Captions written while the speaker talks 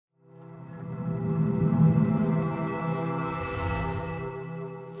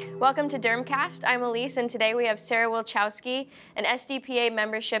Welcome to Dermcast. I'm Elise, and today we have Sarah Wilczowski, an SDPA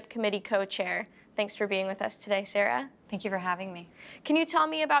Membership Committee co-chair. Thanks for being with us today, Sarah. Thank you for having me. Can you tell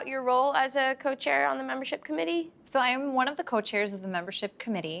me about your role as a co-chair on the membership committee? So I am one of the co-chairs of the membership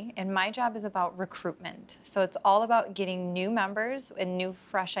committee, and my job is about recruitment. So it's all about getting new members and new,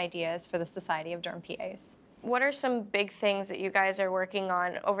 fresh ideas for the Society of Derm PAs. What are some big things that you guys are working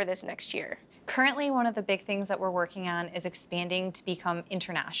on over this next year? Currently, one of the big things that we're working on is expanding to become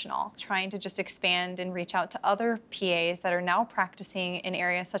international, trying to just expand and reach out to other PAs that are now practicing in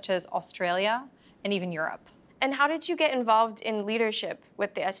areas such as Australia and even Europe. And how did you get involved in leadership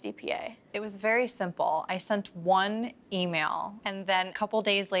with the SDPA? It was very simple. I sent one email, and then a couple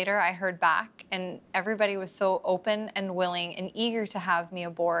days later I heard back, and everybody was so open and willing and eager to have me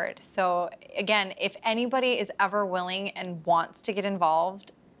aboard. So again, if anybody is ever willing and wants to get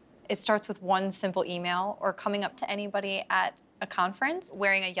involved, it starts with one simple email or coming up to anybody at a conference,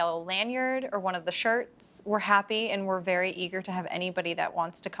 wearing a yellow lanyard or one of the shirts. We're happy and we're very eager to have anybody that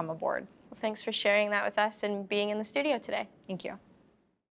wants to come aboard. Well, thanks for sharing that with us and being in the studio today. Thank you.